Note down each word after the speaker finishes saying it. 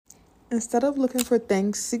Instead of looking for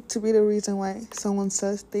thanks, seek to be the reason why someone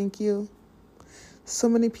says thank you. So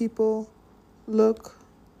many people look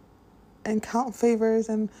and count favors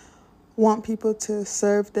and want people to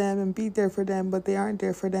serve them and be there for them, but they aren't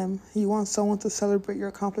there for them. You want someone to celebrate your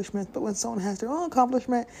accomplishments, but when someone has their own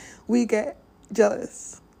accomplishment, we get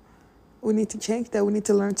jealous. We need to change that. We need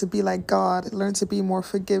to learn to be like God, learn to be more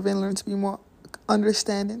forgiving, learn to be more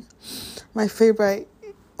understanding. My favorite,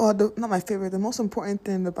 not my favorite, the most important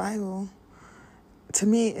thing in the Bible to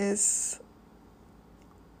me is,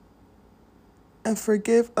 and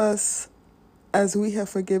forgive us as we have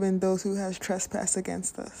forgiven those who has trespassed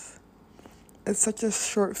against us. It's such a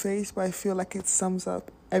short phrase, but I feel like it sums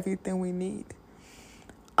up everything we need.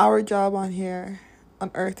 Our job on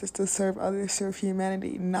earth is to serve others, serve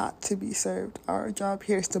humanity, not to be served. Our job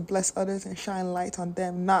here is to bless others and shine light on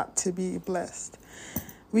them, not to be blessed.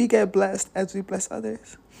 We get blessed as we bless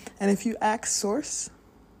others. And if you ask Source,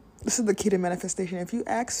 this is the key to manifestation. If you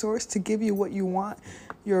ask Source to give you what you want,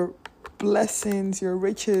 your blessings, your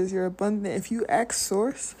riches, your abundance. If you ask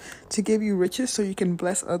Source to give you riches so you can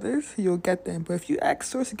bless others, you'll get them. But if you ask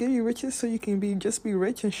Source to give you riches so you can be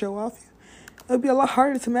rich and show off, it'll be a lot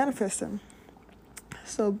harder to manifest them.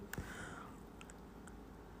 So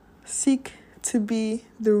seek to be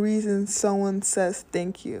the reason someone says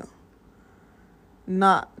thank you,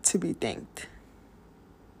 not to be thanked.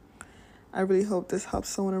 I really hope this helps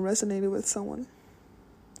someone and resonated with someone.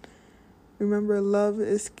 Remember, love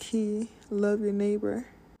is key. Love your neighbor.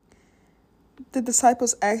 The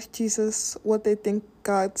disciples asked Jesus what they think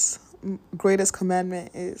God's greatest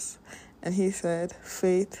commandment is. And he said,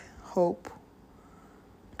 faith, hope,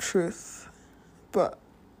 truth. But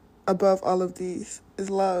above all of these is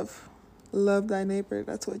love. Love thy neighbor.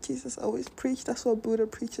 That's what Jesus always preached. That's what Buddha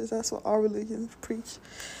preaches. That's what all religions preach.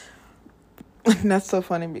 And that's so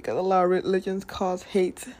funny because a lot of religions cause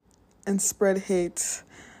hate and spread hate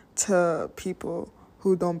to people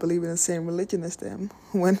who don't believe in the same religion as them,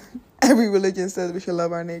 when every religion says we should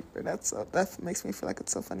love our neighbor. That makes me feel like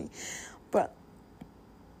it's so funny. But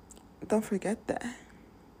don't forget that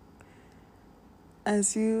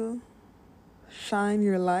as you shine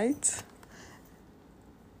your light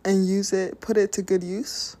and use it, put it to good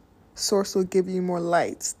use, Source will give you more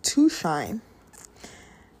lights to shine.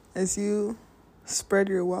 As you spread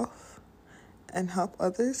your wealth and help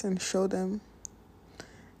others and show them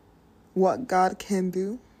what God can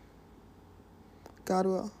do, God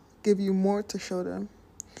will give you more to show them.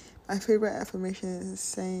 My favorite affirmation is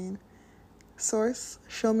saying, Source,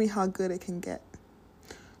 show me how good it can get.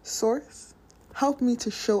 Source, help me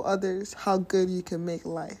to show others how good you can make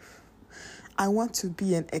life. I want to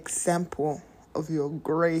be an example of your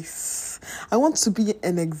grace. I want to be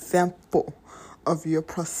an example of your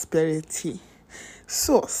prosperity.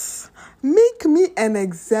 Source, make me an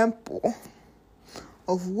example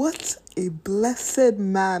of what a blessed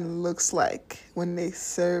man looks like when they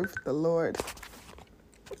serve the Lord.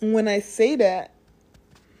 When I say that,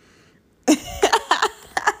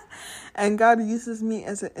 and God uses me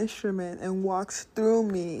as an instrument and walks through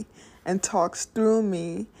me and talks through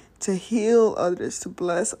me to heal others, to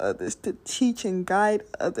bless others, to teach and guide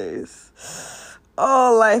others,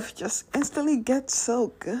 oh, life just instantly gets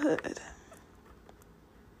so good.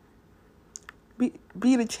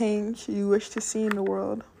 Be the change you wish to see in the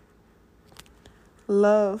world.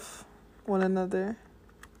 Love one another.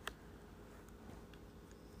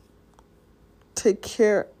 Take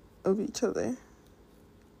care of each other.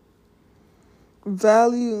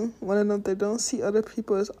 Value one another. Don't see other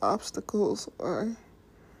people as obstacles or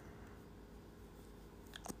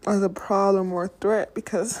as a problem or a threat,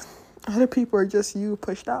 because other people are just you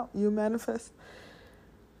pushed out. You manifest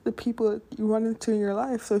the people you run into in your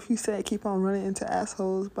life. So if you say keep on running into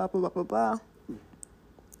assholes, blah, blah, blah, blah, blah,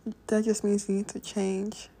 that just means you need to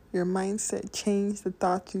change your mindset, change the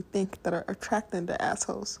thoughts you think that are attracting the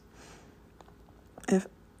assholes. If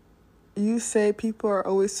you say people are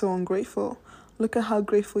always so ungrateful, look at how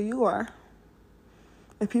grateful you are.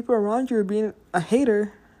 If people around you are being a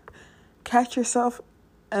hater, catch yourself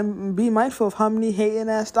and be mindful of how many hating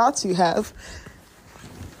ass thoughts you have.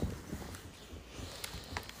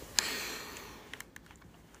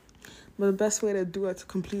 But the best way to do it, to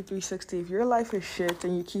complete 360, if your life is shit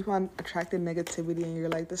and you keep on attracting negativity and you're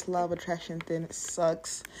like, this law of attraction thing, it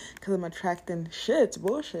sucks because I'm attracting shit,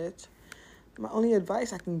 bullshit. My only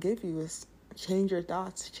advice I can give you is change your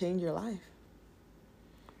thoughts, change your life.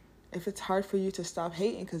 If it's hard for you to stop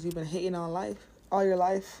hating because you've been hating all your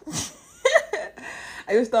life.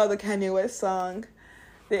 I just thought of the Kanye West song,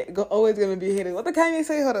 they're always going to be hated. What did Kanye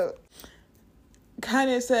say? Hold up.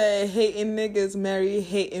 Kanye said hating niggas marry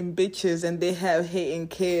hating bitches and they have hating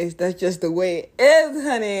kids. That's just the way it is,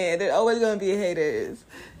 honey. There's always going to be haters,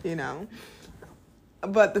 you know.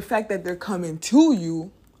 But the fact that they're coming to you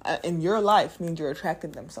in your life means you're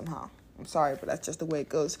attracting them somehow. I'm sorry, but that's just the way it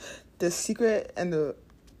goes. The secret and the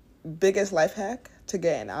biggest life hack to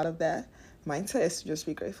getting out of that mindset is to just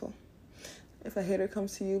be grateful. If a hater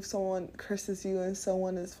comes to you, if someone curses you and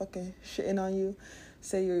someone is fucking shitting on you,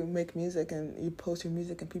 say you make music and you post your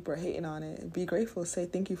music and people are hating on it, be grateful. Say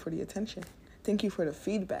thank you for the attention. Thank you for the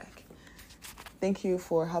feedback. Thank you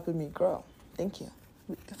for helping me grow. Thank you.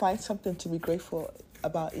 Find something to be grateful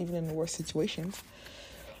about even in the worst situations.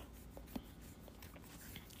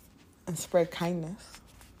 And spread kindness.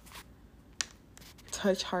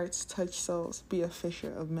 Touch hearts, touch souls. Be a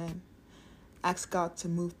fisher of men. Ask God to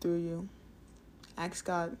move through you. Ask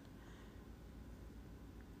God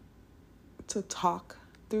to talk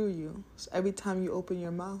through you. So every time you open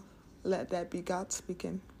your mouth, let that be God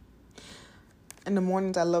speaking. In the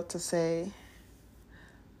mornings, I love to say,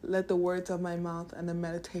 let the words of my mouth and the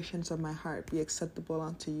meditations of my heart be acceptable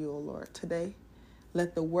unto you, O Lord. Today,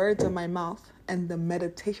 let the words of my mouth and the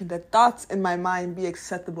meditation, the thoughts in my mind be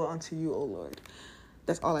acceptable unto you, O Lord.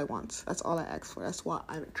 That's all I want. That's all I ask for. That's what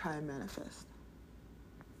I try and manifest.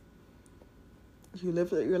 If you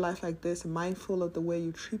live your life like this, mindful of the way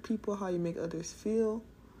you treat people, how you make others feel,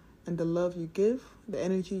 and the love you give, the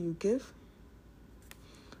energy you give,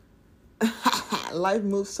 life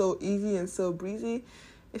moves so easy and so breezy.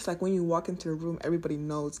 It's like when you walk into a room, everybody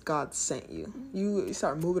knows God sent you. You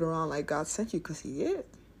start moving around like God sent you because He is.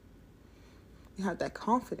 You have that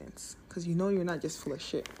confidence because you know you're not just full of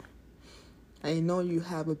shit. And you know you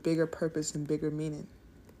have a bigger purpose and bigger meaning.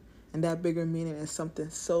 And that bigger meaning is something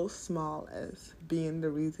so small as being the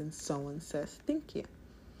reason someone says thank you.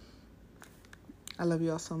 I love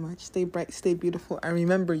you all so much. Stay bright, stay beautiful. And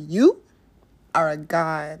remember, you are a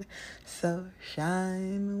God. So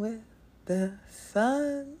shine with the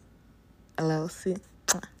sun. LLC.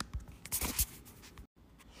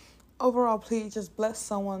 Overall, please just bless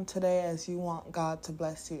someone today as you want God to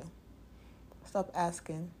bless you. Stop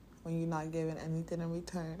asking when you're not giving anything in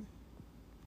return.